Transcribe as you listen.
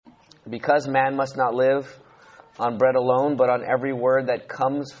Because man must not live on bread alone, but on every word that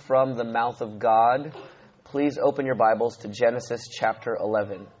comes from the mouth of God, please open your Bibles to Genesis chapter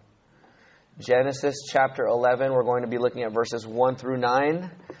 11. Genesis chapter 11, we're going to be looking at verses 1 through 9.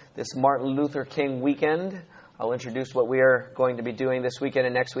 This Martin Luther King weekend, I'll introduce what we are going to be doing this weekend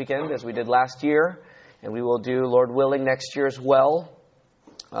and next weekend, as we did last year. And we will do, Lord willing, next year as well.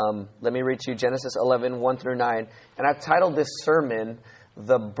 Let me read to you Genesis 11, 1 through 9. And I've titled this sermon,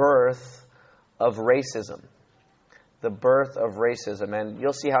 The Birth of Racism. The Birth of Racism. And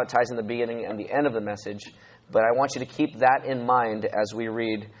you'll see how it ties in the beginning and the end of the message. But I want you to keep that in mind as we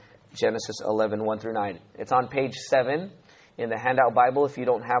read Genesis 11, 1 through 9. It's on page 7 in the handout Bible. If you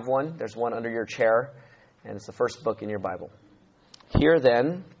don't have one, there's one under your chair. And it's the first book in your Bible. Hear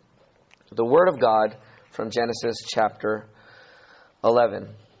then the Word of God from Genesis chapter 11.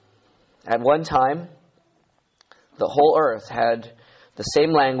 At one time, the whole earth had the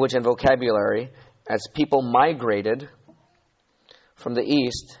same language and vocabulary. As people migrated from the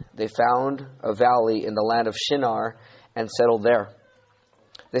east, they found a valley in the land of Shinar and settled there.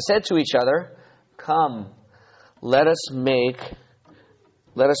 They said to each other, "Come, let us make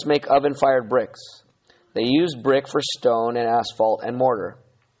oven-fired bricks." They used brick for stone and asphalt and mortar.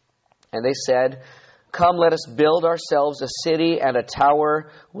 And they said, "Come, let us build ourselves a city and a tower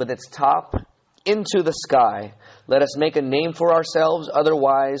with its top into the sky. Let us make a name for ourselves,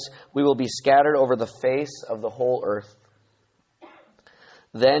 otherwise we will be scattered over the face of the whole earth."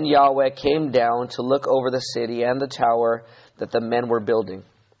 Then Yahweh came down to look over the city and the tower that the men were building.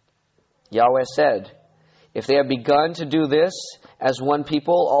 Yahweh said, "If they have begun to do this as one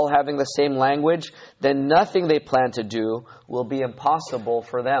people, all having the same language, then nothing they plan to do will be impossible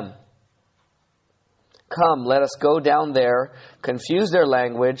for them. Come, let us go down there, confuse their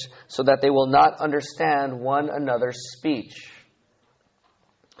language, so that they will not understand one another's speech."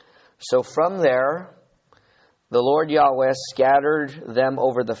 So from there, the Lord Yahweh scattered them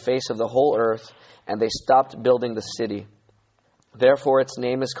over the face of the whole earth, and they stopped building the city. Therefore its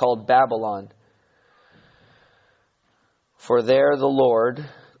name is called Babylon. For there the Lord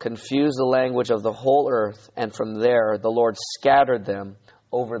confused the language of the whole earth, and from there the Lord scattered them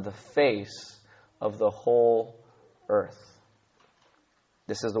over the face of the whole earth.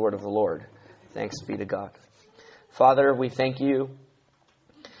 This is the word of the Lord. Thanks be to God. Father, we thank you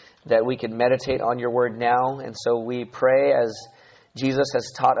that we can meditate on your word now. And so we pray as Jesus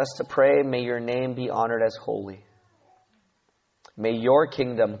has taught us to pray, may your name be honored as holy. May your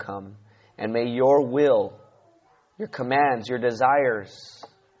kingdom come, and may your will, your commands, your desires,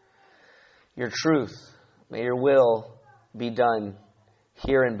 your truth, may your will be done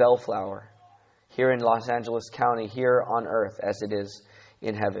here in Bellflower, here in Los Angeles County, here on earth as it is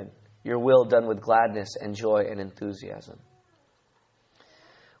in heaven. Your will done with gladness and joy and enthusiasm.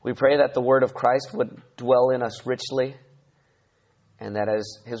 We pray that the word of Christ would dwell in us richly, and that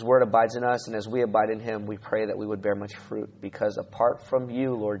as his word abides in us and as we abide in him, we pray that we would bear much fruit, because apart from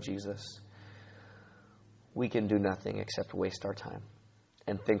you, Lord Jesus, we can do nothing except waste our time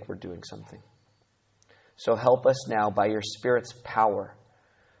and think we're doing something. So help us now by your Spirit's power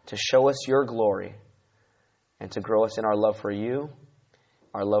to show us your glory and to grow us in our love for you,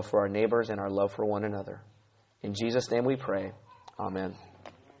 our love for our neighbors, and our love for one another. In Jesus' name we pray. Amen.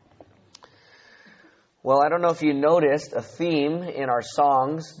 Well, I don't know if you noticed a theme in our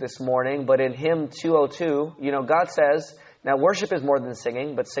songs this morning, but in hymn 202, God says, now worship is more than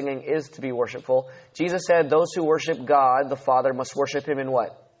singing, but singing is to be worshipful. Jesus said those who worship God, the Father, must worship him in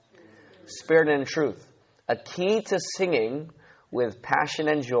what? Spirit and in truth. A key to singing with passion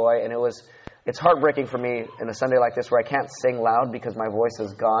and joy, and it's heartbreaking for me in a Sunday like this where I can't sing loud because my voice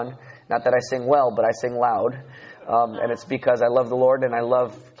is gone. Not that I sing well, but I sing loud, and it's because I love the Lord and I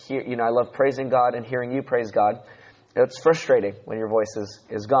love praising God and hearing you praise God. It's frustrating when your voice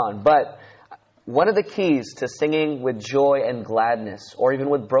is gone, but one of the keys to singing with joy and gladness, or even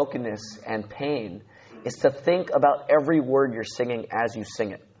with brokenness and pain, is to think about every word you're singing as you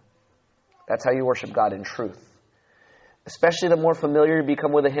sing it. That's how you worship God in truth. Especially the more familiar you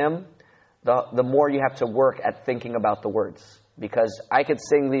become with a hymn, the more you have to work at thinking about the words. Because I could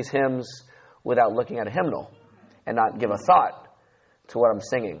sing these hymns without looking at a hymnal and not give a thought to what I'm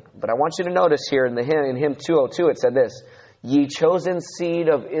singing. But I want you to notice here in hymn 202, it said this: "Ye chosen seed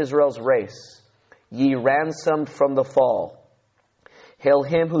of Israel's race, ye ransomed from the fall. Hail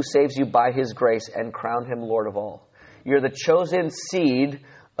him who saves you by his grace, and crown him Lord of all." You're the chosen seed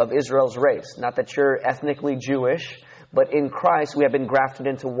of Israel's race. Not that you're ethnically Jewish, but in Christ we have been grafted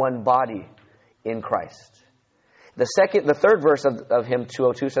into one body in Christ. The third verse of hymn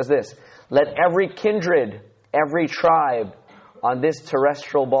 202 says this: "Let every kindred, every tribe, on this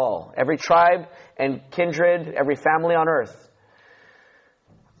terrestrial ball. Every tribe and kindred, every family on earth.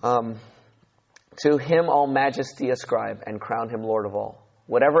 To him all majesty ascribe and crown him Lord of all.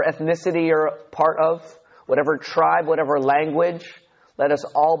 Whatever ethnicity you're part of, whatever tribe, whatever language, let us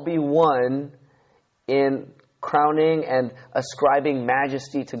all be one in crowning and ascribing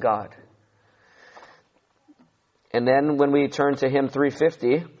majesty to God. And then when we turn to hymn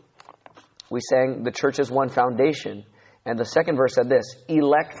 350, we sang, the church is one foundation. And the second verse said this,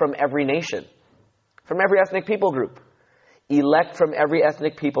 elect from every nation, from every ethnic people group. Elect from every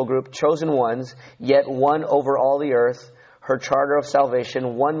ethnic people group, chosen ones, yet one over all the earth, her charter of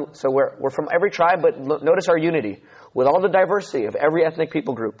salvation. One. So we're from every tribe, but notice our unity. With all the diversity of every ethnic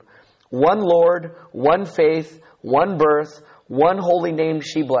people group. One Lord, one faith, one birth, one holy name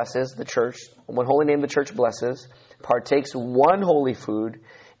she blesses, the church. One holy name the church blesses. Partakes one holy food,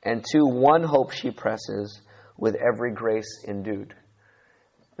 and to one hope she presses, with every grace endued.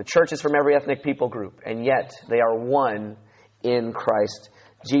 The church is from every ethnic people group, and yet they are one in Christ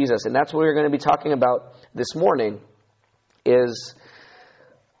Jesus. And that's what we're going to be talking about this morning, is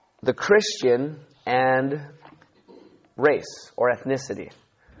the Christian and race or ethnicity.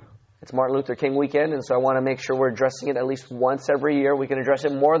 It's Martin Luther King weekend, and so I want to make sure we're addressing it at least once every year. We can address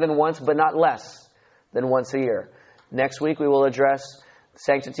it more than once, but not less than once a year. Next week we will address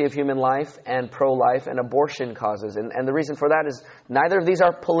sanctity of human life and pro-life and abortion causes. And the reason for that is neither of these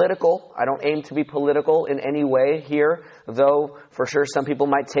are political. I don't aim to be political in any way here, though for sure some people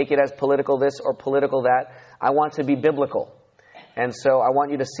might take it as political this or political that. I want to be biblical. And so I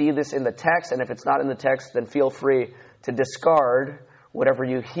want you to see this in the text, and if it's not in the text, then feel free to discard whatever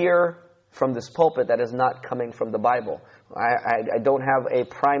you hear from this pulpit that is not coming from the Bible. I don't have a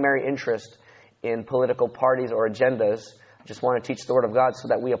primary interest in political parties or agendas. I just want to teach the Word of God so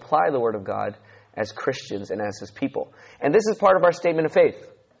that we apply the Word of God as Christians and as His people. And this is part of our statement of faith.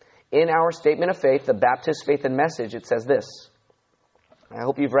 In our statement of faith, the Baptist Faith and Message, it says this. I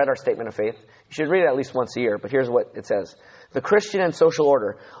hope you've read our statement of faith. You should read it at least once a year, but here's what it says. The Christian and social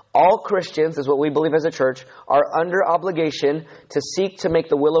order. All Christians, is what we believe as a church, are under obligation to seek to make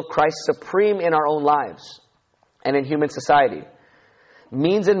the will of Christ supreme in our own lives and in human society.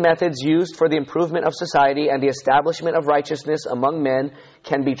 Means and methods used for the improvement of society and the establishment of righteousness among men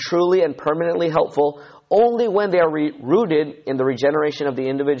can be truly and permanently helpful only when they are rooted in the regeneration of the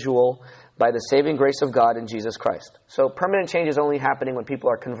individual by the saving grace of God in Jesus Christ. So permanent change is only happening when people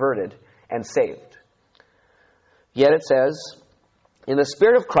are converted and saved. Yet it says, in the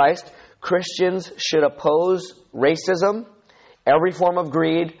spirit of Christ, Christians should oppose racism, every form of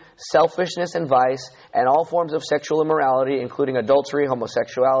greed, selfishness and vice, and all forms of sexual immorality, including adultery,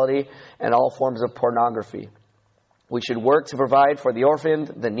 homosexuality, and all forms of pornography. We should work to provide for the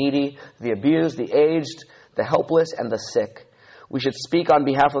orphaned, the needy, the abused, the aged, the helpless, and the sick. We should speak on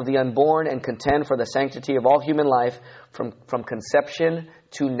behalf of the unborn and contend for the sanctity of all human life from conception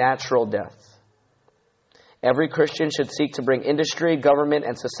to natural death. Every Christian should seek to bring industry, government,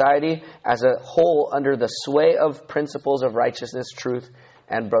 and society as a whole under the sway of principles of righteousness, truth,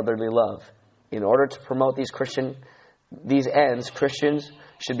 and brotherly love. In order to promote these ends, Christians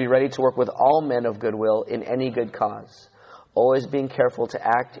should be ready to work with all men of goodwill in any good cause, always being careful to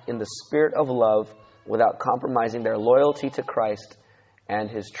act in the spirit of love without compromising their loyalty to Christ and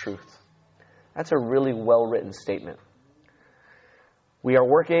His truth. That's a really well-written statement. We are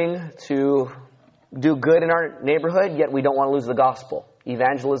working to do good in our neighborhood, yet we don't want to lose the gospel.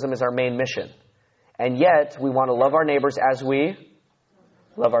 Evangelism is our main mission. And yet, we want to love our neighbors as we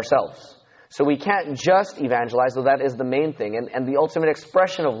love ourselves. So we can't just evangelize, though that is the main thing. And the ultimate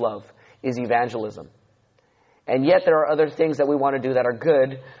expression of love is evangelism. And yet, there are other things that we want to do that are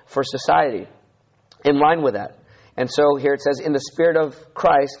good for society in line with that. And so here it says, in the spirit of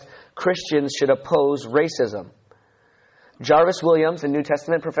Christ, Christians should oppose racism. Jarvis Williams, a New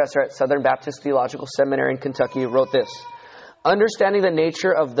Testament professor at Southern Baptist Theological Seminary in Kentucky, wrote this. Understanding the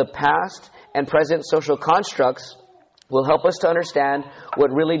nature of the past and present social constructs will help us to understand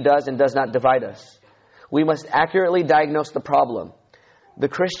what really does and does not divide us. We must accurately diagnose the problem. The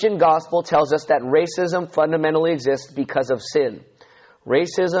Christian gospel tells us that racism fundamentally exists because of sin.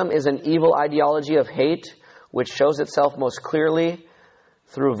 Racism is an evil ideology of hate, which shows itself most clearly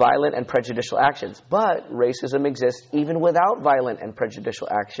through violent and prejudicial actions. But racism exists even without violent and prejudicial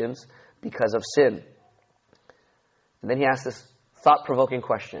actions because of sin. And then he asks this thought-provoking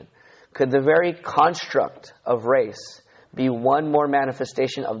question. Could the very construct of race be one more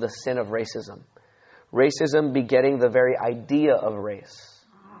manifestation of the sin of racism? Racism begetting the very idea of race.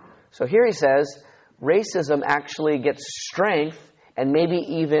 So here he says, racism actually gets strength and maybe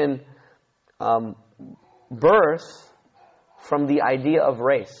even birth from the idea of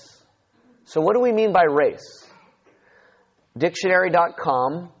race. So what do we mean by race?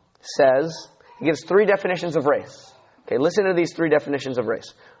 Dictionary.com says, it gives 3 definitions of race. Okay, listen to these 3 definitions of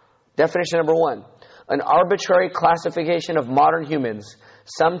race. Definition number 1, an arbitrary classification of modern humans,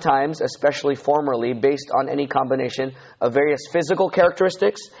 sometimes, especially formerly, based on any combination of various physical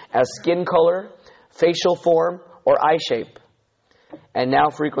characteristics as skin color, facial form, or eye shape, and now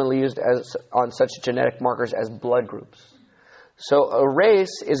frequently used on such genetic markers as blood groups. So a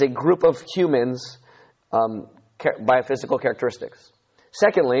race is a group of humans by physical characteristics.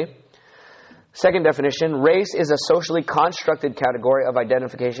 Secondly, second definition, race is a socially constructed category of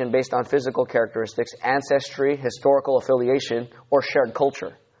identification based on physical characteristics, ancestry, historical affiliation, or shared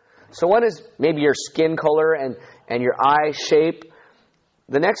culture. So one is maybe your skin color and your eye shape.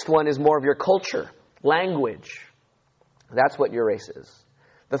 The next one is more of your culture, language. That's what your race is.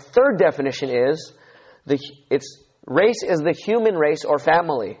 The third definition is, race is the human race or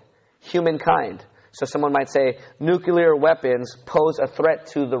family, humankind. So someone might say, nuclear weapons pose a threat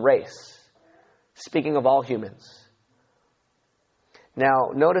to the race. Speaking of all humans.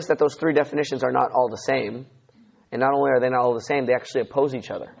 Now, notice that those 3 definitions are not all the same. And not only are they not all the same, they actually oppose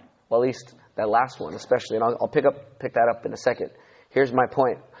each other. Well, at least that last one especially. And I'll pick that up in a second. Here's my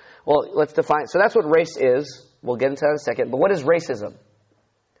point. Well, let's define. So that's what race is. We'll get into that in a second. But what is racism?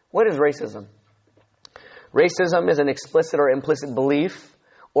 What is racism? Racism is an explicit or implicit belief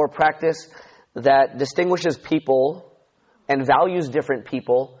or practice that distinguishes people and values different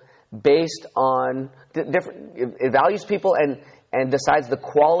people based on different. It values people and decides the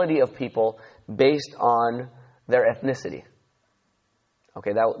quality of people based on their ethnicity.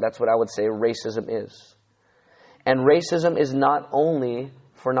 Okay, that's what I would say racism is. And racism is not only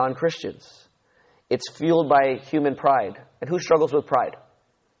for non-Christians. It's fueled by human pride. And who struggles with pride?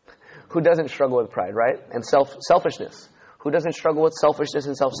 Who doesn't struggle with pride, right? And selfishness. Who doesn't struggle with selfishness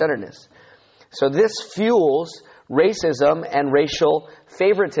and self-centeredness? So this fuels racism and racial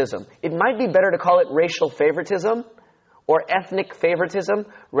favoritism. It might be better to call it racial favoritism or ethnic favoritism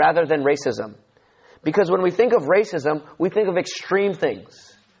rather than racism. Because when we think of racism, we think of extreme things.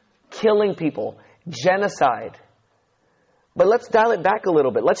 Killing people, genocide. But let's dial it back a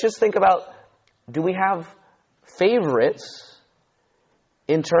little bit. Let's just think about, do we have favorites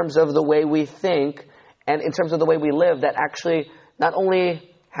in terms of the way we think and in terms of the way we live that actually not only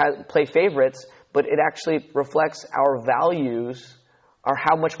play favorites, but it actually reflects our values or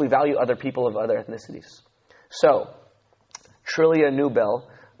how much we value other people of other ethnicities. So, Trillia Newbell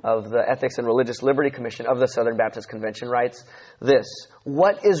of the Ethics and Religious Liberty Commission of the Southern Baptist Convention writes this: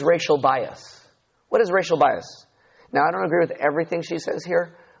 what is racial bias? What is racial bias? Now, I don't agree with everything she says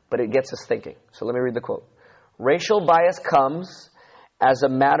here, but it gets us thinking. So let me read the quote. Racial bias comes as a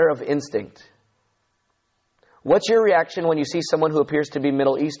matter of instinct. What's your reaction when you see someone who appears to be of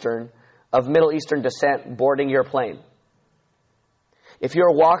Middle Eastern descent boarding your plane? If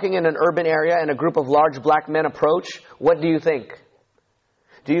you're walking in an urban area and a group of large black men approach, what do you think?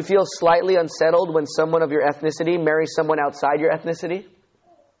 Do you feel slightly unsettled when someone of your ethnicity marries someone outside your ethnicity?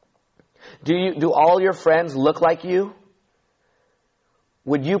 Do all your friends look like you?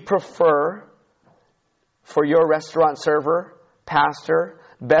 Would you prefer for your restaurant server, pastor,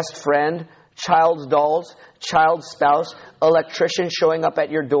 best friend, child's dolls, child's spouse, electrician showing up at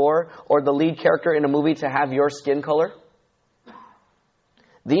your door, or the lead character in a movie to have your skin color?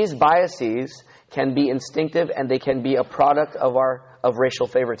 These biases can be instinctive and they can be a product of racial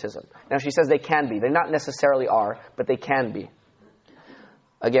favoritism. Now she says they can be. They not necessarily are, but they can be.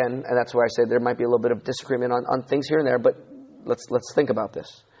 Again, and that's why I said there might be a little bit of disagreement on things here and there, but let's think about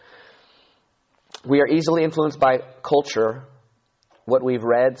this. We are easily influenced by culture, what we've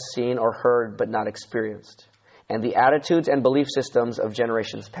read, seen, or heard, but not experienced, and the attitudes and belief systems of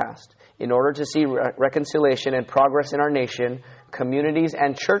generations past. In order to see reconciliation and progress in our nation, communities,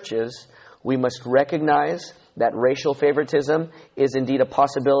 and churches, we must recognize that racial favoritism is indeed a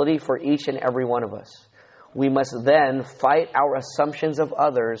possibility for each and every one of us. We must then fight our assumptions of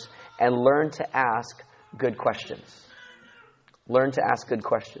others and learn to ask good questions. Learn to ask good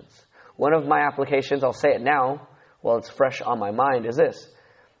questions. One of my applications, I'll say it now, while it's fresh on my mind, is this.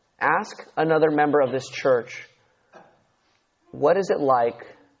 Ask another member of this church, what is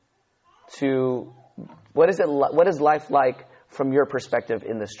life like from your perspective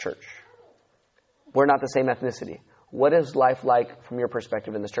in this church? We're not the same ethnicity. What is life like from your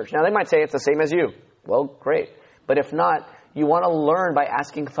perspective in this church? Now, they might say it's the same as you. Well, great. But if not, you want to learn by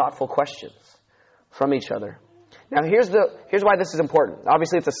asking thoughtful questions from each other. Now, here's why this is important.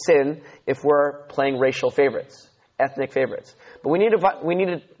 Obviously, it's a sin if we're playing racial favorites, ethnic favorites. But we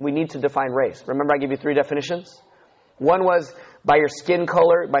need to define race. Remember, I gave you 3 definitions. One was by your skin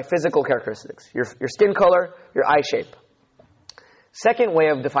color, by physical characteristics. Your skin color, your eye shape. Second way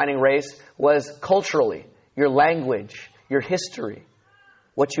of defining race was culturally. Your language, your history,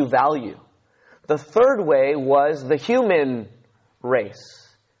 what you value. The third way was the human race.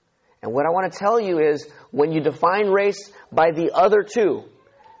 And what I want to tell you is, when you define race by the other two,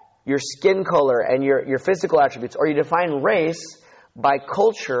 your skin color and your physical attributes, or you define race by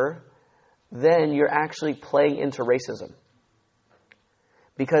culture, then you're actually playing into racism.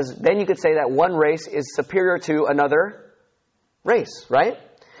 Because then you could say that one race is superior to another race, right?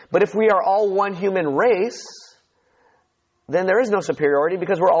 But if we are all one human race, then there is no superiority,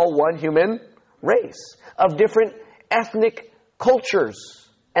 because we're all one human race of different ethnic cultures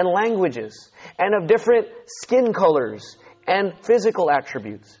and languages, and of different skin colors and physical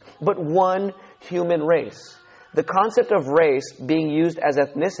attributes, but one human race. The concept of race being used as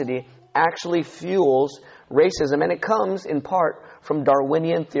ethnicity actually fuels racism, and it comes in part from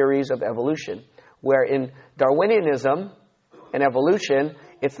Darwinian theories of evolution, where in Darwinianism and evolution,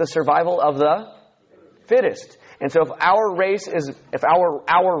 it's the survival of the fittest. And so if our race is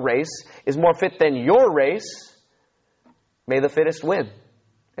more fit than your race, may the fittest win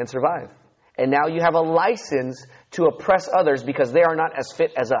and survive. And now you have a license to oppress others because they are not as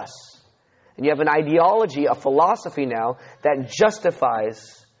fit as us. And you have an ideology, a philosophy now that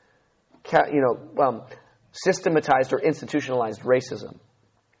justifies, systematized or institutionalized racism.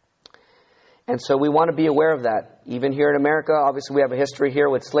 And so we want to be aware of that. Even here in America, obviously we have a history here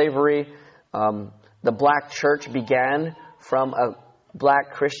with slavery. The black church began from a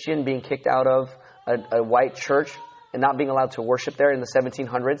black Christian being kicked out of a white church and not being allowed to worship there in the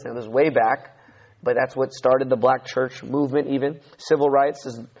 1700s. Now, this is way back, but that's what started the black church movement even. Civil rights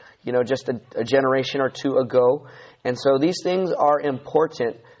is, just a generation or two ago. And so these things are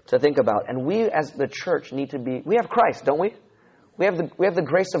important to think about. And we as the church need to be, we have Christ, don't we? We have the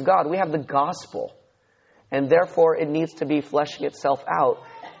grace of God. We have the gospel. And therefore it needs to be fleshing itself out,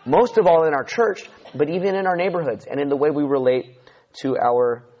 most of all in our church, but even in our neighborhoods and in the way we relate to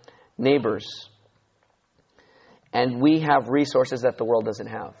our neighbors. And we have resources that the world doesn't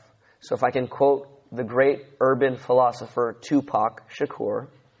have. So if I can quote the great urban philosopher Tupac Shakur,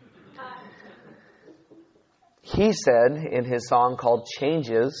 he said in his song called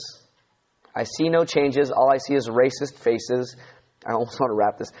Changes, I see no changes, all I see is racist faces. I almost want to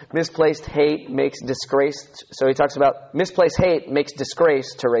wrap this. Misplaced hate makes disgrace. So he talks about misplaced hate makes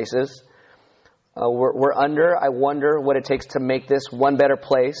disgrace to races. We're under. I wonder what it takes to make this one better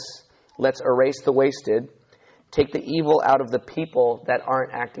place. Let's erase the wasted. Take the evil out of the people that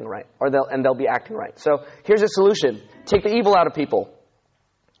aren't acting right, and they'll be acting right. So here's a solution. Take the evil out of people.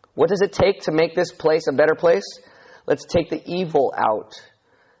 What does it take to make this place a better place? Let's take the evil out.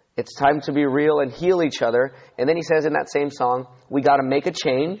 It's time to be real and heal each other. And then he says in that same song, we got to make a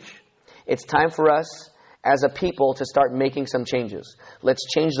change. It's time for us as a people to start making some changes. Let's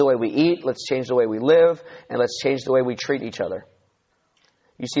change the way we eat. Let's change the way we live. And let's change the way we treat each other.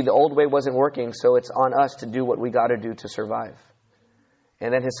 You see, the old way wasn't working, so it's on us to do what we got to do to survive.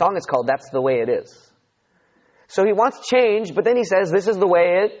 And then his song is called That's the Way It Is. So he wants change, but then he says, this is the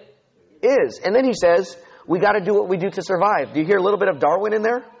way it is. And then he says, we got to do what we do to survive. Do you hear a little bit of Darwin in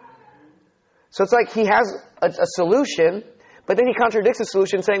there? So it's like he has a solution, but then he contradicts the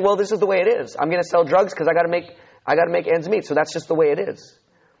solution saying, well, this is the way it is. I'm going to sell drugs because I got to make ends meet. So that's just the way it is.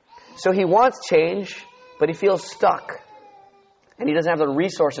 So he wants change, but he feels stuck. And he doesn't have the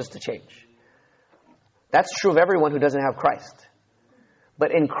resources to change. That's true of everyone who doesn't have Christ.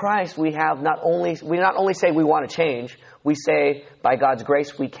 But in Christ, we not only say we want to change, we say by God's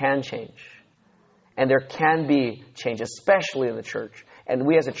grace we can change. And there can be change, especially in the church. And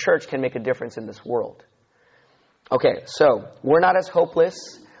we as a church can make a difference in this world. Okay, so we're not as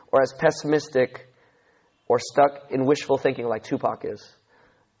hopeless or as pessimistic or stuck in wishful thinking like Tupac is.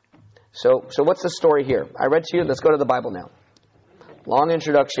 So what's the story here? I read to you. Let's go to the Bible now. Long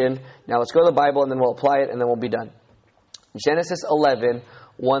introduction. Now let's go to the Bible and then we'll apply it and then we'll be done. Genesis 11,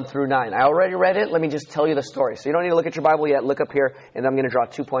 1 through 9. I already read it. Let me just tell you the story. So you don't need to look at your Bible yet. Look up here and I'm going to draw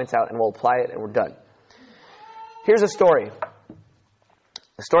 2 points out and we'll apply it and we're done. Here's a story.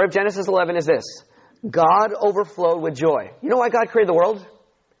 The story of Genesis 11 is this. God overflowed with joy. You know why God created the world?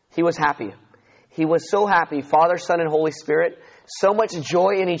 He was happy. He was so happy, Father, Son, and Holy Spirit, so much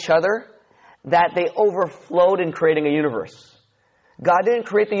joy in each other that they overflowed in creating a universe. God didn't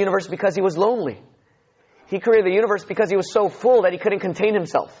create the universe because he was lonely. He created the universe because he was so full that he couldn't contain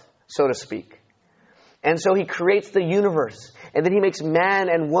himself, so to speak. And so he creates the universe. And then he makes man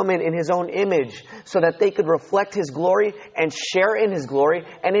and woman in his own image so that they could reflect his glory and share in his glory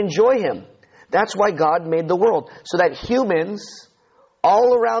and enjoy him. That's why God made the world. So that humans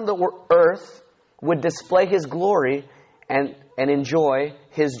all around the earth would display His glory and enjoy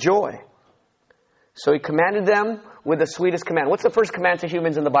His joy. So He commanded them with the sweetest command. What's the first command to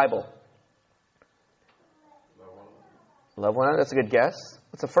humans in the Bible? Love one another. That's a good guess.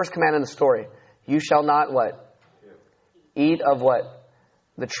 What's the first command in the story? You shall not what? Eat of what?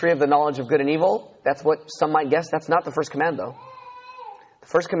 The tree of the knowledge of good and evil? That's what some might guess. That's not the first command, though. The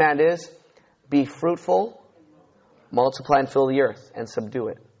first command is, be fruitful, multiply and fill the earth, and subdue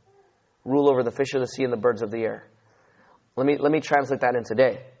it. Rule over the fish of the sea and the birds of the air. Let me translate that in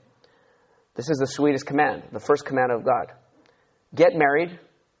today. This is the sweetest command, the first command of God. Get married,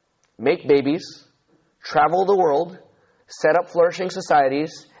 make babies, travel the world, set up flourishing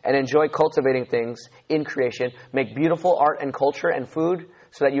societies, and enjoy cultivating things in creation. Make beautiful art and culture and food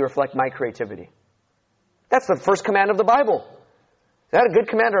so that you reflect my creativity. That's the first command of the Bible. Is that a good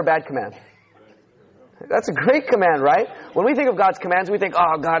command or a bad command? That's a great command, right? When we think of God's commands, we think,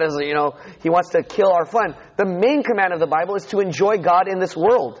 oh, God is, He wants to kill our fun. The main command of the Bible is to enjoy God in this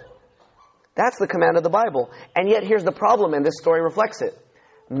world. That's the command of the Bible. And yet here's the problem, and this story reflects it.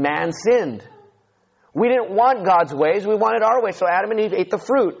 Man sinned. We didn't want God's ways, we wanted our ways. So Adam and Eve ate the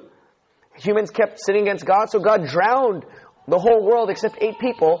fruit. Humans kept sinning against God, so God drowned the whole world except 8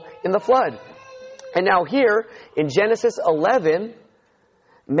 people in the flood. And now here, in Genesis 11,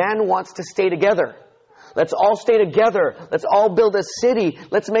 man wants to stay together. Let's all stay together. Let's all build a city.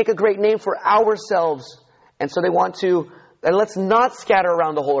 Let's make a great name for ourselves. And so they want to, and let's not scatter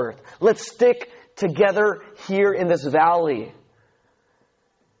around the whole earth. Let's stick together here in this valley.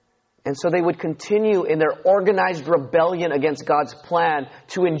 And so they would continue in their organized rebellion against God's plan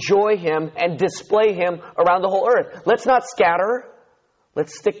to enjoy Him and display Him around the whole earth. Let's not scatter.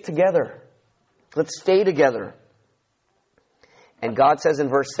 Let's stick together. Let's stay together. And God says in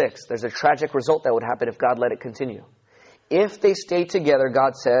verse 6, there's a tragic result that would happen if God let it continue. If they stay together,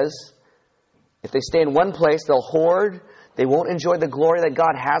 God says, if they stay in one place, they'll hoard. They won't enjoy the glory that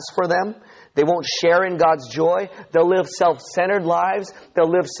God has for them. They won't share in God's joy. They'll live self-centered lives. They'll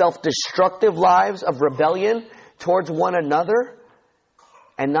live self-destructive lives of rebellion towards one another.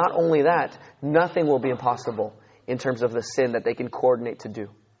 And not only that, nothing will be impossible in terms of the sin that they can coordinate to do.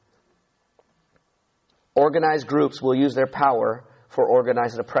 Organized groups will use their power for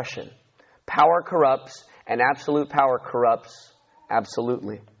organized oppression. Power corrupts, and absolute power corrupts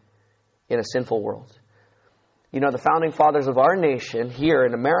absolutely in a sinful world. The founding fathers of our nation here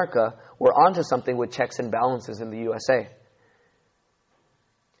in America were onto something with checks and balances in the USA.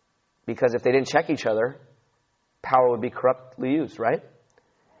 Because if they didn't check each other, power would be corruptly used, right?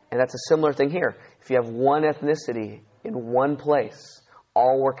 And that's a similar thing here. If you have one ethnicity in one place,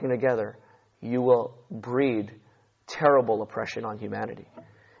 all working together, you will breed terrible oppression on humanity.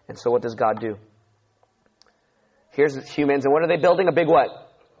 And so what does God do? Here's humans, and what are they building? A big what?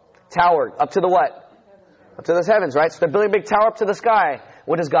 Tower. Up to the what? Up to the heavens, right? So they're building a big tower up to the sky.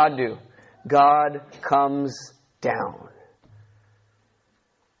 What does God do? God comes down.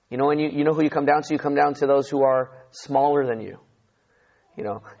 When you know who you come down to? You come down to those who are smaller than you.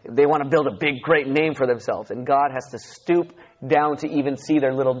 They want to build a big, great name for themselves. And God has to stoop down to even see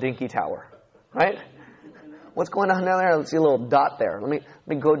their little dinky tower. Right? What's going on down there? Let's see a little dot there. Let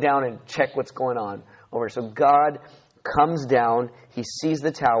me go down and check what's going on over. So God comes down. He sees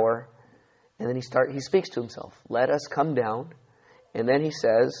the tower. And then he speaks to himself. Let us come down. And then he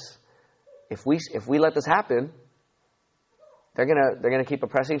says, if we let this happen, they're gonna keep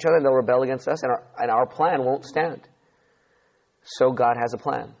oppressing each other. They'll rebel against us, and our plan won't stand. So God has a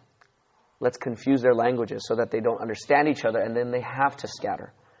plan. Let's confuse their languages so that they don't understand each other, and then they have to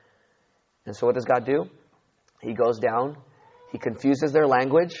scatter. And so what does God do? He goes down, He confuses their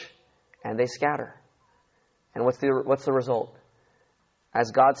language, and they scatter. And what's the result?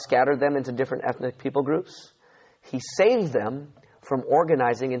 As God scattered them into different ethnic people groups, He saved them from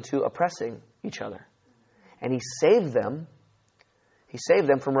organizing into oppressing each other. And He saved them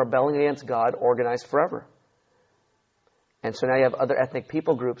from rebelling against God, organized forever. And so now you have other ethnic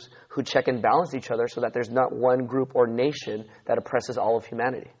people groups who check and balance each other so that there's not one group or nation that oppresses all of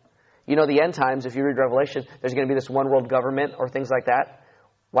humanity. The end times, if you read Revelation, there's going to be this one world government or things like that.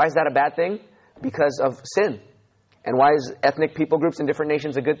 Why is that a bad thing? Because of sin. And why is ethnic people groups in different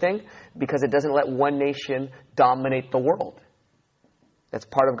nations a good thing? Because it doesn't let one nation dominate the world. That's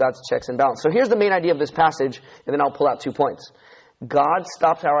part of God's checks and balance. So here's the main idea of this passage, and then I'll pull out 2 points. God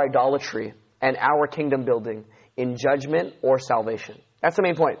stops our idolatry and our kingdom building in judgment or salvation. That's the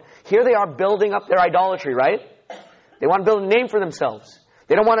main point. Here they are building up their idolatry, right? They want to build a name for themselves.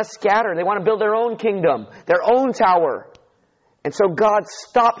 They don't want to scatter. They want to build their own kingdom, their own tower. And so God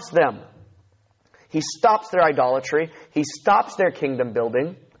stops them. He stops their idolatry. He stops their kingdom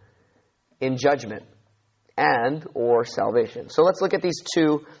building in judgment and or salvation. So let's look at these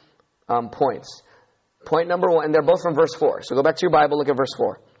two points. Point number one, and they're both from verse 4. So go back to your Bible, look at verse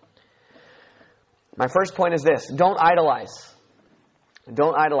 4. My first point is this: don't idolize.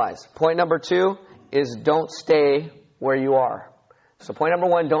 Don't idolize. Point number 2 is don't stay where you are. So point number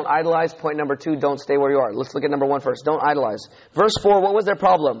 1, don't idolize. Point number 2, don't stay where you are. Let's look at number 1 first. Don't idolize. Verse 4, what was their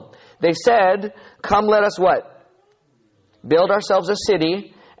problem? They said, come let us what? Build ourselves a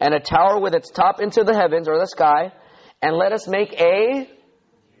city and a tower with its top into the heavens or the sky, and let us make a,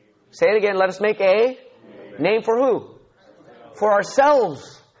 say it again, let us make a name for who? For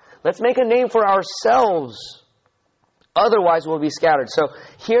ourselves. Let's make a name for ourselves. Otherwise we'll be scattered. So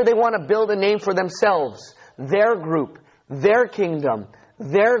here they want to build a name for themselves, their group, their kingdom,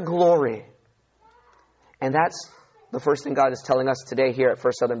 their glory. And that's the first thing God is telling us today here at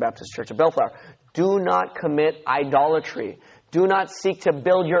First Southern Baptist Church of Bellflower. Do not commit idolatry. Do not seek to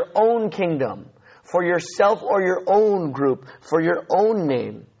build your own kingdom for yourself or your own group, for your own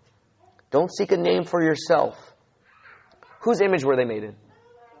name. Don't seek a name for yourself. Whose image were they made in?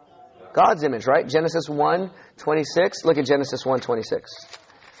 God's image, right? Genesis 1:26. Look at Genesis 1:26.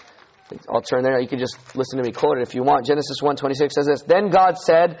 I'll turn there. You can just listen to me quote it if you want. Genesis 1:26 says this: Then God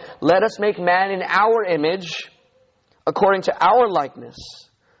said, let us make man in our image, according to our likeness.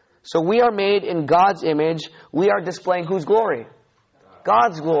 So we are made in God's image. We are displaying whose glory?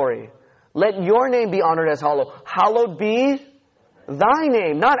 God's glory. Let your name be honored as hallowed. Hallowed be thy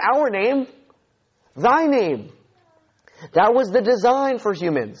name. Not our name. Thy name. That was the design for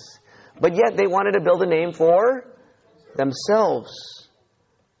humans. But yet they wanted to build a name for themselves.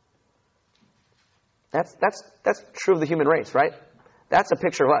 That's true of the human race, right? That's a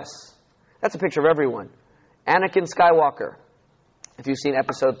picture of us. That's a picture of everyone. Anakin Skywalker. If you've seen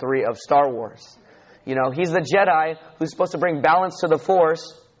episode 3 of Star Wars. You know, he's the Jedi who's supposed to bring balance to the Force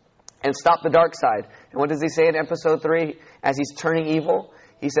and stop the dark side. And what does he say in episode 3 as he's turning evil?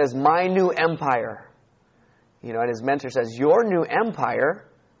 He says, my new empire. You know, and his mentor says, your new empire?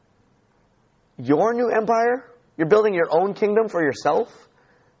 Your new empire? You're building your own kingdom for yourself?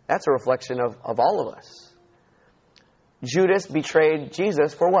 That's a reflection of all of us. Judas betrayed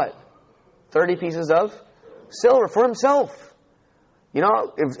Jesus for what? 30 pieces of silver for himself. You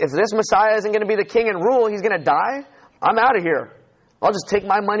know, if this Messiah isn't going to be the king and rule, he's going to die, I'm out of here. I'll just take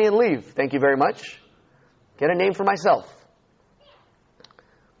my money and leave. Thank you very much. Get a name for myself.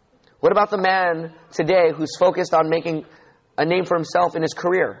 What about the man today who's focused on making a name for himself in his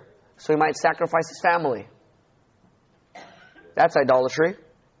career? So he might sacrifice his family. That's idolatry.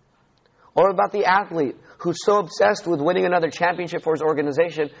 Or about the athlete who's so obsessed with winning another championship for his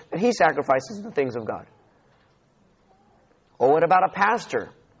organization that he sacrifices the things of God. Or what about a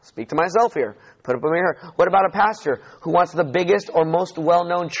pastor? Speak to myself here. Put up a mirror. What about a pastor who wants the biggest or most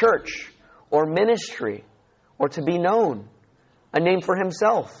well-known church or ministry or to be known? A name for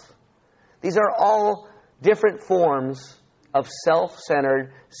himself. These are all different forms of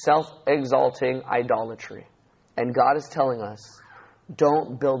self-centered, self-exalting idolatry. And God is telling us,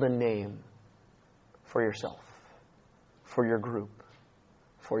 don't build a name for yourself, for your group,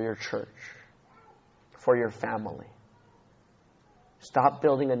 for your church, for your family. Stop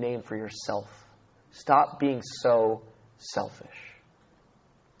building a name for yourself. Stop being so selfish.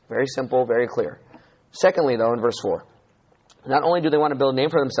 Very simple, very clear. Secondly, though, in verse 4, not only do they want to build a name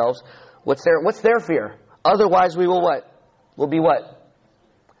for themselves, what's their fear? Otherwise we will what? Will be what?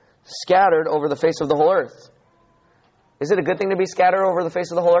 Scattered over the face of the whole earth. Is it a good thing to be scattered over the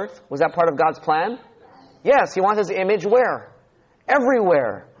face of the whole earth? Was that part of God's plan? Yes, He wants His image where?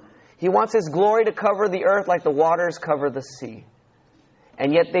 Everywhere. He wants His glory to cover the earth like the waters cover the sea.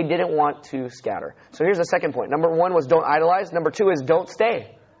 And yet they didn't want to scatter. So here's the second point. Number 1 was don't idolize. Number 2 is don't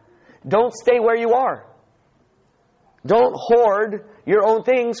stay. Don't stay where you are. Don't hoard your own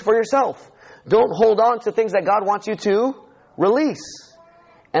things for yourself. Don't hold on to things that God wants you to release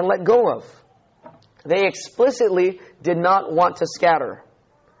and let go of. They explicitly did not want to scatter.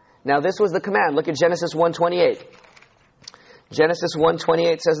 Now this was the command. Look at Genesis 1:28. Genesis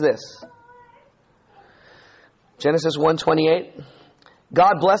 1:28 says this. Genesis 1:28.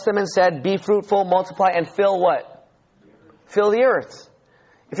 God blessed them and said, be fruitful, multiply, and fill what? Fill the earth.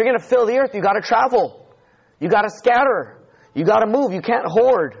 If you're going to fill the earth, you got to travel. You got to scatter. You got to move. You can't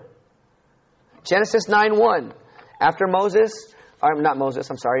hoard. Genesis 9:1. After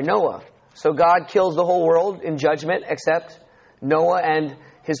Noah. So God kills the whole world in judgment except Noah and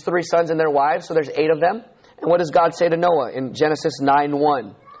his 3 sons and their wives. So there's 8 of them. And what does God say to Noah in Genesis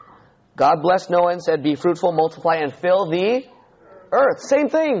 9:1? God blessed Noah and said, be fruitful, multiply, and fill the earth. Same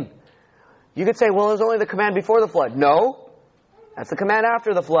thing. You could say, well, it was only the command before the flood. No, that's the command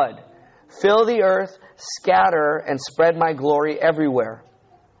after the flood. Fill the earth, scatter, and spread my glory everywhere.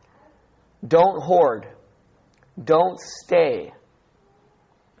 Don't hoard. Don't stay.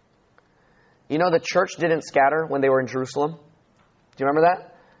 You know, the church didn't scatter when they were in Jerusalem. Do you remember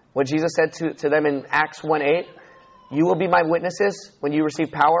that? What Jesus said to them in Acts 1:8, you will be my witnesses when you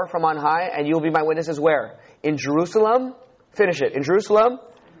receive power from on high, and you will be my witnesses where? In Jerusalem. Finish it. In Jerusalem,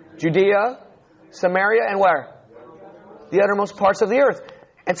 Judea, Samaria, and where? The uttermost parts of the earth.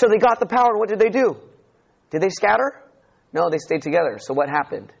 And so they got the power. What did they do? Did they scatter? No, they stayed together. So what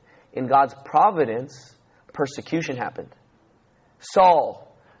happened? In God's providence, persecution happened.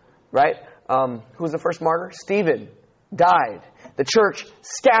 Saul, right? Who was the first martyr? Stephen died. The church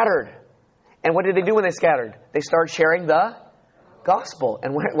scattered. And what did they do when they scattered? They started sharing the gospel.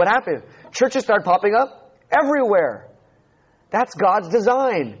 And what happened? Churches started popping up everywhere. That's God's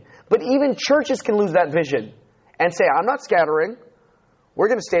design. But even churches can lose that vision and say, I'm not scattering. We're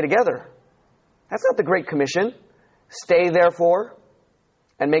going to stay together. That's not the Great Commission. Stay therefore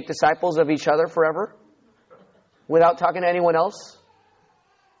and make disciples of each other forever without talking to anyone else.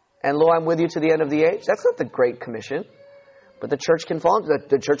 And lo, I'm with you to the end of the age. That's not the Great Commission. But the church can fall into that.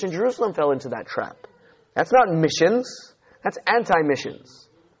 The church in Jerusalem fell into that trap. That's not missions. That's anti-missions.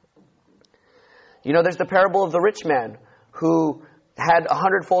 You know, there's the parable of the rich man who had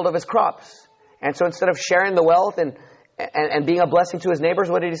 100-fold of his crops. And so instead of sharing the wealth and being a blessing to his neighbors,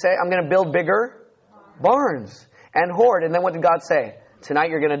 what did he say? I'm going to build bigger barns and hoard. And then what did God say? Tonight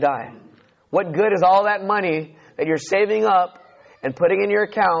you're going to die. What good is all that money that you're saving up and putting in your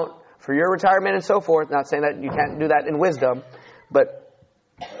account for your retirement and so forth? Not saying that you can't do that in wisdom, but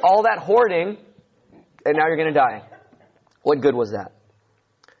all that hoarding, and now you're going to die. What good was that?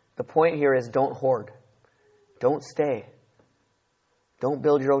 The point here is don't hoard. Don't stay. Don't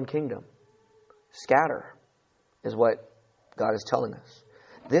build your own kingdom. Scatter is what God is telling us.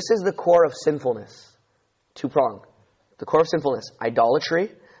 This is the core of sinfulness. Two-pronged. The core of sinfulness.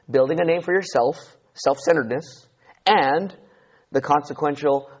 Idolatry, building a name for yourself, self-centeredness, and the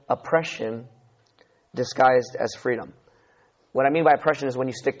consequential oppression disguised as freedom. What I mean by oppression is when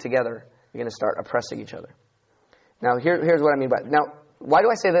you stick together, you're going to start oppressing each other. Now, here's what I mean by it. Now, why do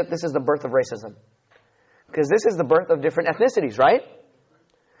I say that this is the birth of racism? Because this is the birth of different ethnicities, right?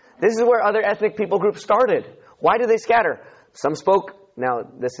 This is where other ethnic people groups started. Why did they scatter? Some spoke, now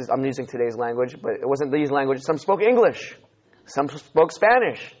I'm using today's language, but it wasn't these languages. Some spoke English. Some spoke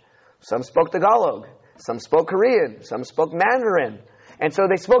Spanish. Some spoke Tagalog. Some spoke Korean. Some spoke Mandarin. And so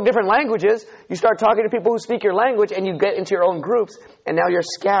they spoke different languages. You start talking to people who speak your language and you get into your own groups and now you're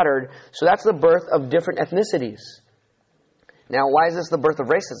scattered. So that's the birth of different ethnicities. Now, why is this the birth of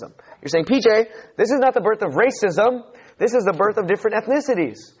racism? You're saying, PJ, this is not the birth of racism. This is the birth of different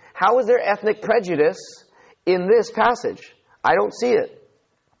ethnicities. How is there ethnic prejudice in this passage? I don't see it.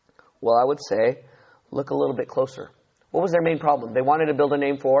 Well, I would say, look a little bit closer. What was their main problem? They wanted to build a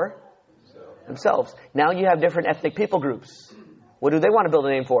name for themselves. Now you have different ethnic people groups. What do they want to build a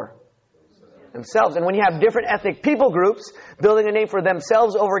name for? Themselves. And when you have different ethnic people groups building a name for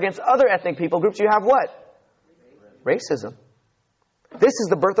themselves over against other ethnic people groups, you have what? Racism. This is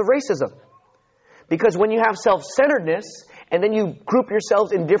the birth of racism. Because when you have self-centeredness and then you group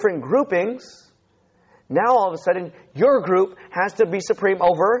yourselves in different groupings, now all of a sudden your group has to be supreme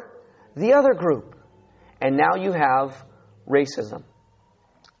over the other group. And now you have racism.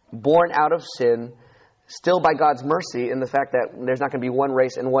 Born out of sin, still by God's mercy in the fact that there's not going to be one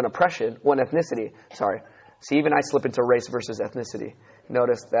race and one oppression, one ethnicity. Sorry. See, even I slip into race versus ethnicity.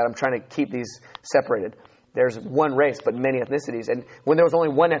 Notice that I'm trying to keep these separated. There's one race, but many ethnicities. And when there was only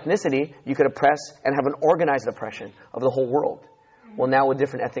one ethnicity, you could oppress and have an organized oppression of the whole world. Well, now with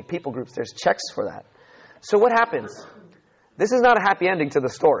different ethnic people groups, there's checks for that. So what happens? This is not a happy ending to the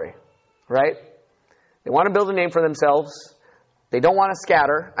story, right? They want to build a name for themselves. They don't want to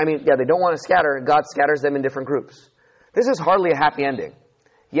scatter. They don't want to scatter. God scatters them in different groups. This is hardly a happy ending.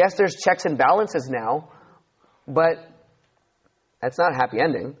 Yes, there's checks and balances now, but that's not a happy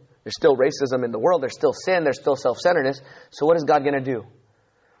ending. There's still racism in the world. There's still sin. There's still self-centeredness. So what is God going to do?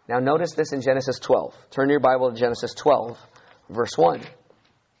 Now notice this in Genesis 12. Turn your Bible to Genesis 12, verse 1.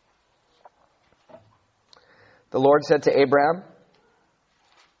 The Lord said to Abraham,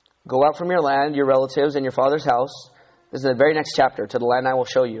 go out from your land, your relatives, and your father's house. This is the very next chapter, to the land I will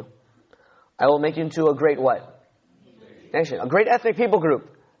show you. I will make you into a great what? Nation. A great ethnic people group.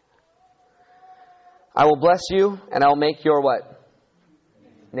 I will bless you, and I will make your what?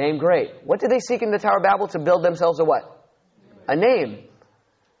 Name great. What did they seek in the Tower of Babel? To build themselves a what? A name.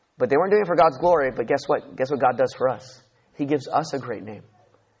 But they weren't doing it for God's glory. But guess what? Guess what God does for us? He gives us a great name.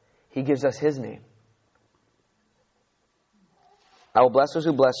 He gives us His name. I will bless those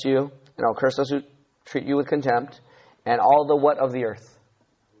who bless you, and I will curse those who treat you with contempt, and all the what of the earth?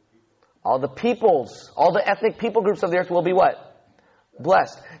 All the peoples, all the ethnic people groups of the earth will be what?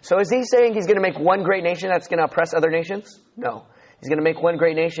 Blessed. So is He saying He's going to make one great nation that's going to oppress other nations? No. He's going to make one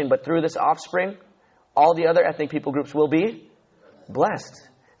great nation, but through this offspring, all the other ethnic people groups will be blessed.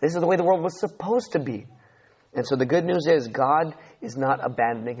 This is the way the world was supposed to be. And so the good news is God is not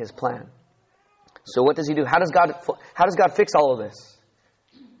abandoning His plan. So what does He do? How does God fix all of this?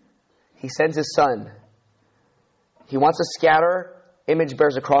 He sends His Son. He wants to scatter image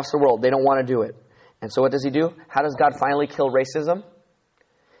bearers across the world. They don't want to do it. And so what does He do? How does God finally kill racism?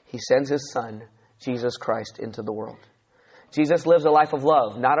 He sends His Son, Jesus Christ, into the world. Jesus lives a life of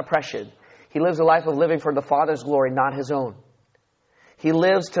love, not oppression. He lives a life of living for the Father's glory, not His own. He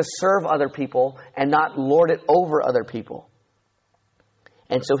lives to serve other people and not lord it over other people.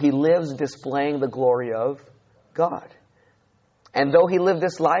 And so He lives displaying the glory of God. And though He lived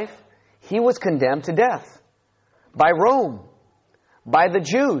this life, He was condemned to death by Rome, by the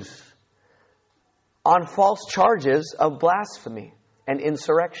Jews, on false charges of blasphemy and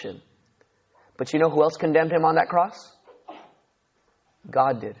insurrection. But you know who else condemned Him on that cross?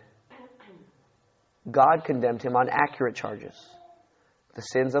 God did. God condemned Him on accurate charges. The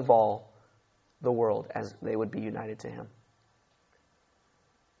sins of all the world as they would be united to Him.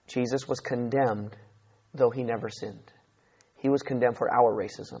 Jesus was condemned, though He never sinned. He was condemned for our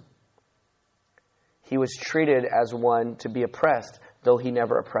racism. He was treated as one to be oppressed, though He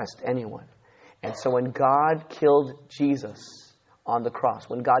never oppressed anyone. And so when God killed Jesus on the cross,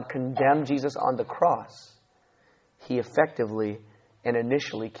 when God condemned Jesus on the cross, He effectively and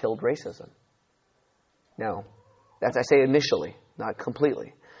initially killed racism. Now, that's, I say initially, not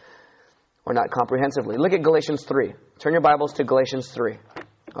completely, or not comprehensively. Look at Galatians 3. Turn your Bibles to Galatians 3.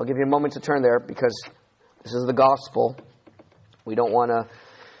 I'll give you a moment to turn there because this is the gospel. I don't want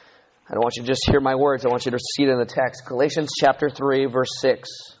you to just hear my words. I want you to see it in the text. Galatians chapter 3, verse 6.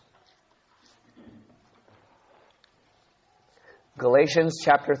 Galatians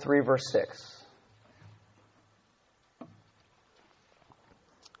chapter 3, verse 6.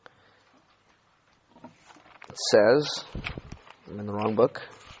 It says, I'm in the wrong book.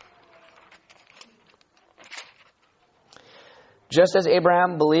 Just as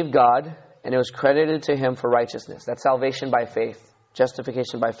Abraham believed God, and it was credited to him for righteousness. That's salvation by faith.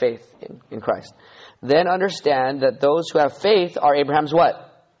 Justification by faith in Christ. Then understand that those who have faith are Abraham's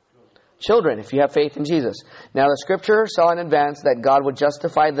what? Children, if you have faith in Jesus. Now the Scripture saw in advance that God would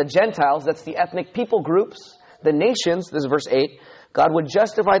justify the Gentiles, that's the ethnic people groups, the nations, this is verse 8. God would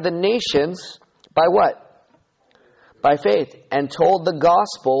justify the nations by what? By faith. And told the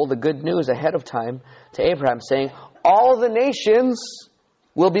gospel, the good news ahead of time to Abraham, saying, all the nations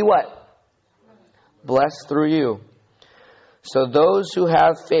will be what? Blessed through you. So those who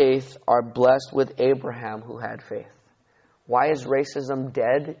have faith are blessed with Abraham who had faith. Why is racism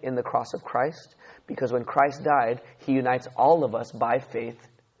dead in the cross of Christ? Because when Christ died, He unites all of us by faith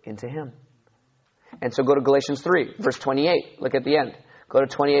into Him. And so go to Galatians 3, verse 28. Look at the end. Go to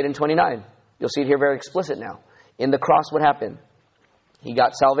 28 and 29. You'll see it here very explicit now. In the cross, what happened? He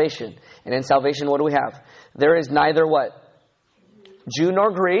got salvation. And in salvation, what do we have? There is neither what? Jew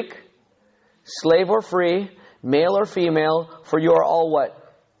nor Greek, slave or free, male or female, for you are all what?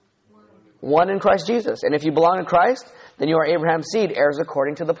 One in Christ Jesus. And if you belong to Christ, then you are Abraham's seed, heirs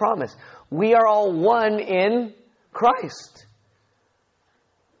according to the promise. We are all one in Christ.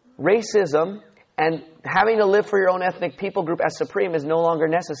 Racism and having to live for your own ethnic people group as supreme is no longer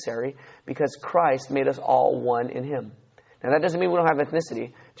necessary because Christ made us all one in Him. Now that doesn't mean we don't have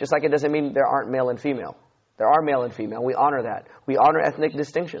ethnicity, just like it doesn't mean there aren't male and female. There are male and female. We honor that. We honor ethnic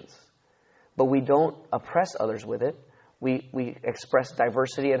distinctions. But we don't oppress others with it. We express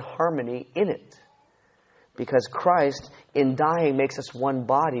diversity and harmony in it. Because Christ, in dying, makes us one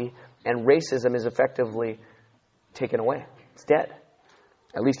body, and racism is effectively taken away. It's dead.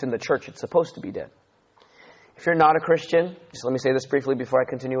 At least in the church, it's supposed to be dead. If you're not a Christian, just let me say this briefly before I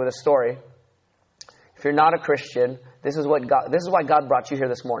continue with the story. If you're not a Christian, this is why God brought you here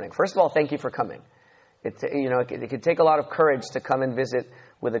this morning. First of all, thank you for coming. It could take a lot of courage to come and visit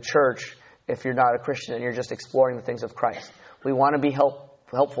with a church if you're not a Christian and you're just exploring the things of Christ. We want to be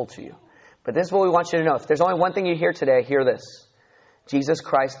helpful to you. But this is what we want you to know. If there's only one thing you hear today, hear this. Jesus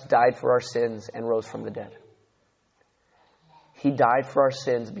Christ died for our sins and rose from the dead. He died for our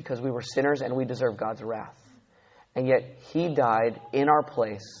sins because we were sinners and we deserve God's wrath. And yet He died in our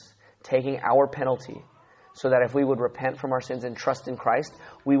place, taking our penalty, so that if we would repent from our sins and trust in Christ,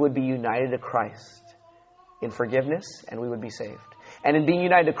 we would be united to Christ in forgiveness and we would be saved. And in being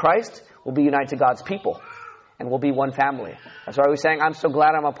united to Christ, we'll be united to God's people. And we'll be one family. That's why we're saying, I'm so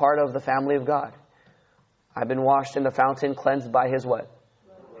glad I'm a part of the family of God. I've been washed in the fountain, cleansed by His what?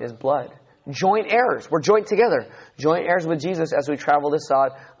 His blood. Joint heirs. We're joint together. Joint heirs with Jesus as we travel this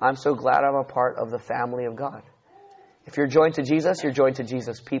sod. I'm so glad I'm a part of the family of God. If you're joined to Jesus, you're joined to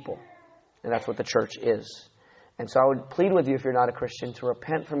Jesus' people. And that's what the church is. And so I would plead with you, if you're not a Christian, to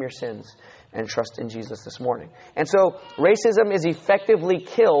repent from your sins and trust in Jesus this morning. And so racism is effectively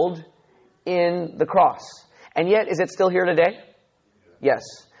killed in the cross. And yet, is it still here today? Yes.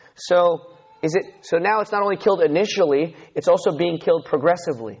 So now it's not only killed initially, it's also being killed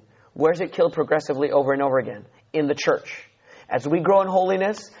progressively. Where is it killed progressively over and over again? In the church. As we grow in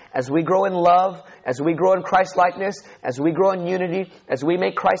holiness, as we grow in love, as we grow in Christ-likeness, as we grow in unity, as we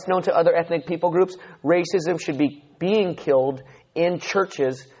make Christ known to other ethnic people groups, racism should be being killed in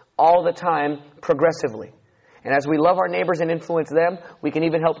churches all the time progressively. And as we love our neighbors and influence them, we can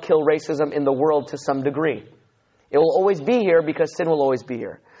even help kill racism in the world to some degree. It will always be here because sin will always be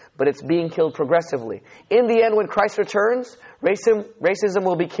here. But it's being killed progressively. In the end, when Christ returns, racism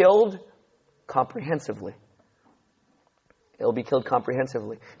will be killed comprehensively. It will be killed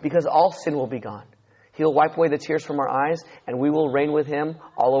comprehensively. Because all sin will be gone. He'll wipe away the tears from our eyes, and we will reign with Him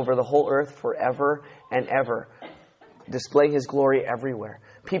all over the whole earth forever and ever, displaying His glory everywhere.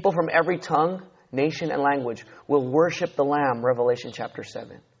 People from every tongue, nation, and language will worship the Lamb, Revelation chapter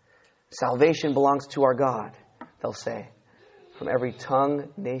 7. Salvation belongs to our God, they'll say. From every tongue,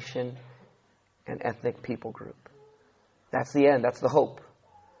 nation, and ethnic people group. That's the end. That's the hope.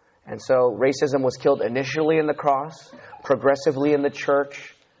 And so racism was killed initially in the cross, progressively in the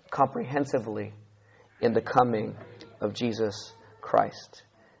church, comprehensively in the coming of Jesus Christ.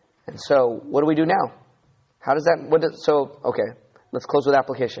 And so what do we do now? Okay, let's close with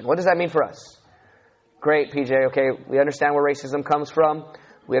application. What does that mean for us? Great, PJ. Okay, we understand where racism comes from.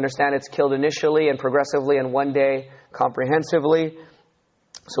 We understand it's killed initially and progressively and one day comprehensively.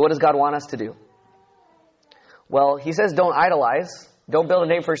 So what does God want us to do? Well, He says don't idolize. Don't build a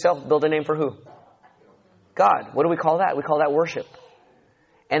name for yourself. Build a name for who? God. What do we call that? We call that worship.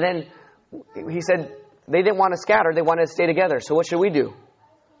 And then He said they didn't want to scatter. They wanted to stay together. So what should we do?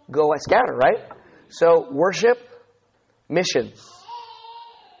 Go and scatter, right? So worship, missions,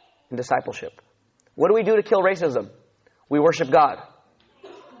 and discipleship. What do we do to kill racism? We worship God.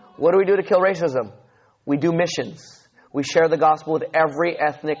 What do we do to kill racism? We do missions. We share the gospel with every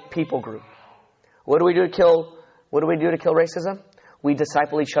ethnic people group. What do we do to kill racism? We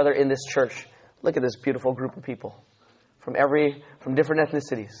disciple each other in this church. Look at this beautiful group of people from different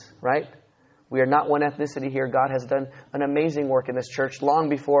ethnicities, right? We are not one ethnicity here. God has done an amazing work in this church long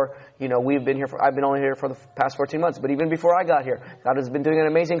before, we've been here I've been only here for the past 14 months, but even before I got here, God has been doing an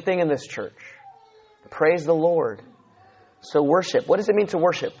amazing thing in this church. Praise the Lord. So worship. What does it mean to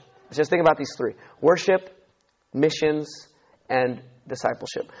worship? Let's just think about these three. Worship, missions, and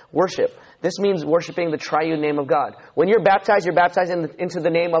discipleship. Worship. This means worshiping the triune name of God. When you're baptized into the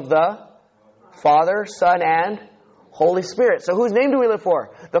name of the Father, Son, and Holy Spirit. So whose name do we live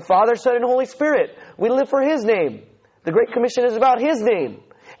for? The Father, Son, and Holy Spirit. We live for His name. The Great Commission is about His name.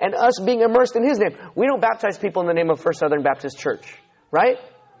 And us being immersed in His name. We don't baptize people in the name of First Southern Baptist Church. Right?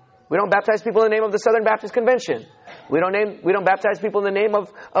 We don't baptize people in the name of the Southern Baptist Convention. We don't baptize people in the name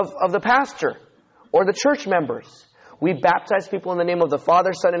of the pastor or the church members. We baptize people in the name of the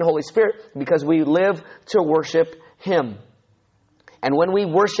Father, Son, and Holy Spirit because we live to worship Him. And when we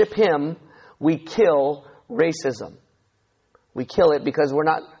worship Him, we kill racism. We kill it because we're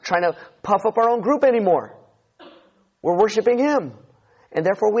not trying to puff up our own group anymore. We're worshiping Him. And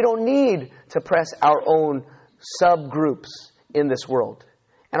therefore we don't need to press our own subgroups in this world.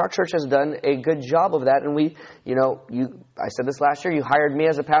 And our church has done a good job of that. And I said this last year, you hired me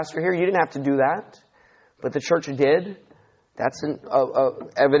as a pastor here. You didn't have to do that. But the church did. That's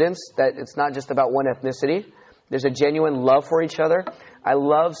evidence that it's not just about one ethnicity. There's a genuine love for each other. I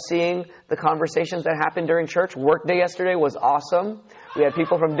love seeing the conversations that happened during church. Workday yesterday was awesome. We had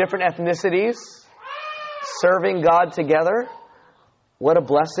people from different ethnicities serving God together. What a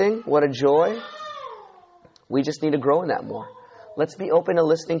blessing. What a joy. We just need to grow in that more. Let's be open to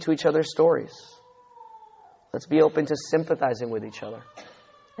listening to each other's stories. Let's be open to sympathizing with each other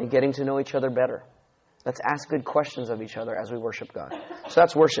and getting to know each other better. Let's ask good questions of each other as we worship God. So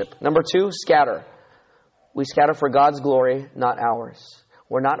that's worship. Number 2, scatter. We scatter for God's glory, not ours.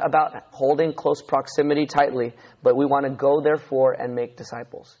 We're not about holding close proximity tightly, but we want to go therefore and make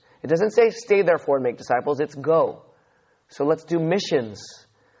disciples. It doesn't say stay therefore and make disciples. It's go. So let's do missions.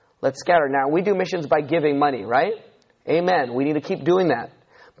 Let's scatter. Now, we do missions by giving money, right? Amen. We need to keep doing that.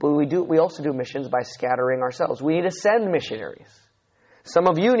 But we also do missions by scattering ourselves. We need to send missionaries. Some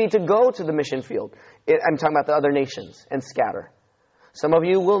of you need to go to the mission field. I'm talking about the other nations and scatter. Some of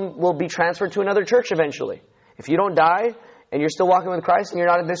you will be transferred to another church eventually. If you don't die and you're still walking with Christ and you're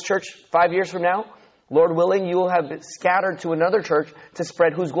not in this church 5 years from now, Lord willing, you will have been scattered to another church to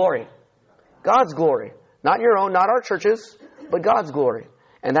spread whose glory? God's glory. Not your own, not our churches, but God's glory.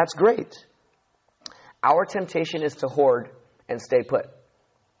 And that's great. Our temptation is to hoard and stay put.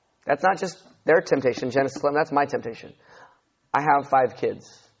 That's not just their temptation, Genesis 11, that's my temptation. I have 5 kids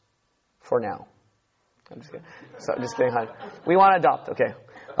for now. I'm just kidding. So, just kidding, honey. We want to adopt, okay.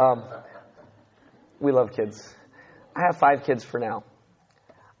 We love kids. I have 5 kids for now.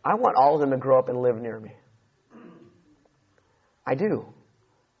 I want all of them to grow up and live near me. I do.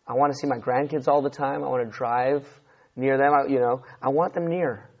 I want to see my grandkids all the time. I want to drive near them. I want them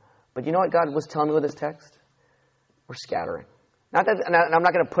near. But you know what God was telling me with this text? We're scattering. Not that, and I'm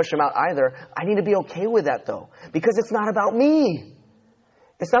not going to push them out either. I need to be okay with that, though, because it's not about me.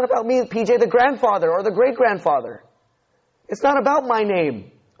 It's not about me, PJ, the grandfather or the great-grandfather. It's not about my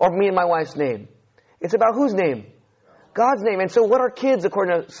name or me and my wife's name. It's about whose name? God's name. And so what are kids,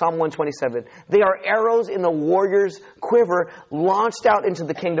 according to Psalm 127? They are arrows in the warrior's quiver launched out into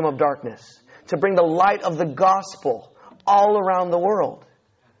the kingdom of darkness to bring the light of the gospel all around the world.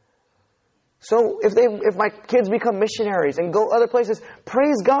 So if my kids become missionaries and go other places,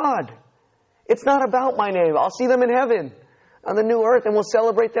 praise God. It's not about my name. I'll see them in heaven on the new earth and we'll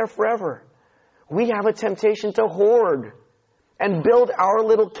celebrate there forever. We have a temptation to hoard and build our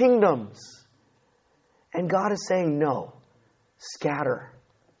little kingdoms. And God is saying no. Scatter.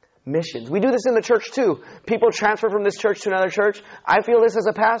 Missions. We do this in the church too. People transfer from this church to another church. I feel this as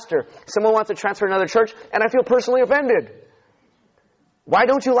a pastor. Someone wants to transfer to another church and I feel personally offended. Why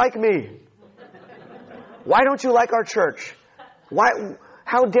don't you like me? Why don't you like our church?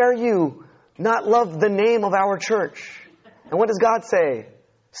 How dare you not love the name of our church? And what does God say?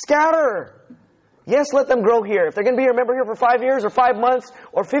 Scatter. Yes, let them grow here. If they're going to be a member here for 5 years or 5 months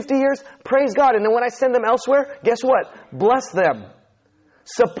or 50 years, praise God. And then when I send them elsewhere, guess what? Bless them.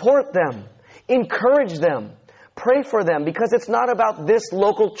 Support them. Encourage them. Pray for them. Because it's not about this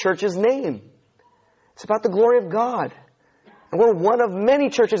local church's name. It's about the glory of God. And we're one of many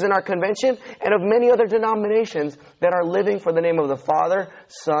churches in our convention and of many other denominations that are living for the name of the Father,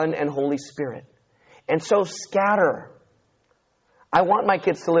 Son, and Holy Spirit. And so scatter. I want my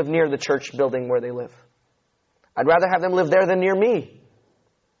kids to live near the church building where they live. I'd rather have them live there than near me.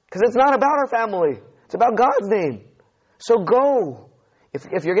 Because it's not about our family. It's about God's name. So go.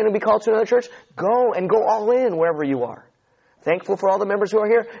 If you're going to be called to another church, go and go all in wherever you are. Thankful for all the members who are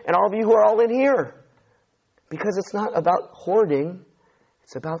here and all of you who are all in here. Because it's not about hoarding.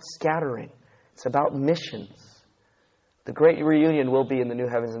 It's about scattering. It's about missions. The great reunion will be in the new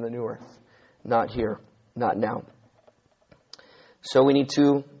heavens and the new earth. Not here. Not now. So we need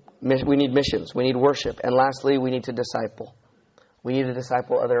missions. We need worship. And lastly, we need to disciple. We need to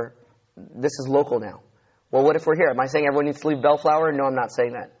disciple other. This is local now. Well, what if we're here? Am I saying everyone needs to leave Bellflower? No, I'm not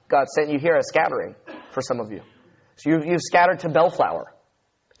saying that. God sent you here as scattering for some of you. So you've scattered to Bellflower.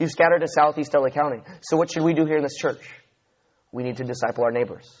 You've scattered to Southeast LA County. So what should we do here in this church? We need to disciple our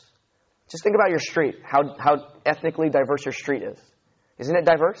neighbors. Just think about your street, how ethnically diverse your street is. Isn't it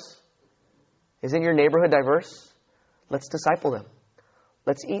diverse? Isn't your neighborhood diverse? Let's disciple them.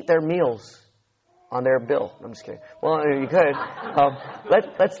 Let's eat their meals on their bill. I'm just kidding. Well, you could.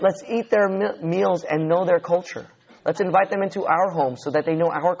 Let's eat their meals and know their culture. Let's invite them into our home so that they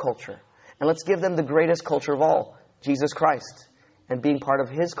know our culture. And let's give them the greatest culture of all, Jesus Christ. And being part of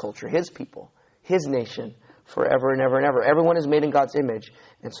His culture, His people, His nation, forever and ever and ever. Everyone is made in God's image,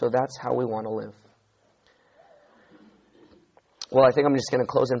 and so that's how we want to live. Well, I think I'm just going to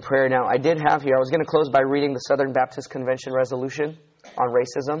close in prayer now. I was going to close by reading the Southern Baptist Convention resolution on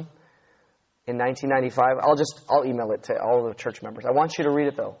racism in 1995. I'll email it to all the church members. I want you to read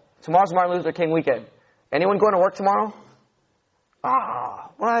it, though. Tomorrow's Martin Luther King weekend. Anyone going to work tomorrow?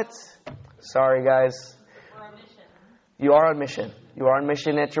 What? Sorry, guys. You are on mission. You are on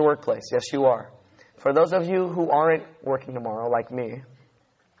mission at your workplace. Yes, you are. For those of you who aren't working tomorrow, like me,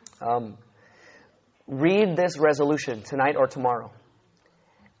 read this resolution tonight or tomorrow.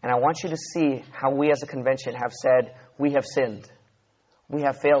 And I want you to see how we as a convention have said, we have sinned. We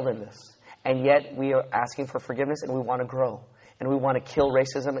have failed in this. And yet we are asking for forgiveness and we want to grow. And we want to kill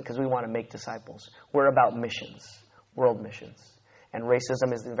racism because we want to make disciples. We're about missions, world missions. And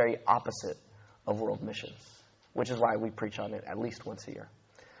racism is the very opposite of world missions. Which is why we preach on it at least once a year.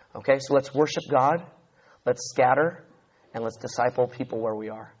 Okay, so let's worship God. Let's scatter. And let's disciple people where we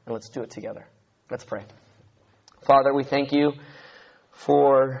are. And let's do it together. Let's pray. Father, we thank you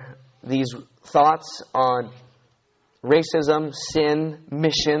for these thoughts on racism, sin,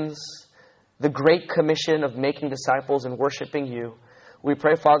 missions, the great commission of making disciples and worshiping you. We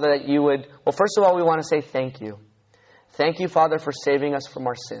pray, Father, that you would, well, first of all, we want to say thank you. Thank you, Father, for saving us from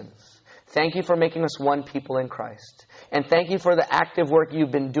our sins. Thank you for making us one people in Christ. And thank you for the active work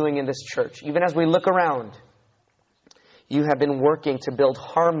you've been doing in this church. Even as we look around, you have been working to build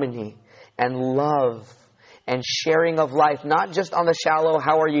harmony and love and sharing of life, not just on the shallow,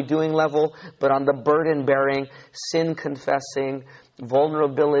 how are you doing level, but on the burden-bearing, sin-confessing,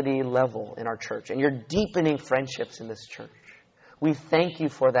 vulnerability level in our church. And you're deepening friendships in this church. We thank you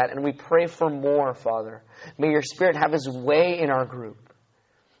for that, and we pray for more, Father. May your Spirit have His way in our group,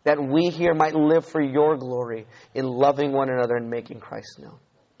 that we here might live for your glory in loving one another and making Christ known.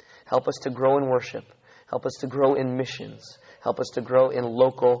 Help us to grow in worship. Help us to grow in missions. Help us to grow in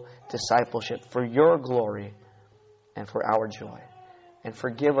local discipleship for your glory and for our joy. And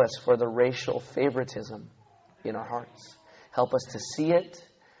forgive us for the racial favoritism in our hearts. Help us to see it.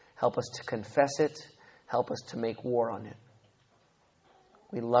 Help us to confess it. Help us to make war on it.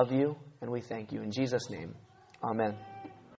 We love you and we thank you. In Jesus' name, amen.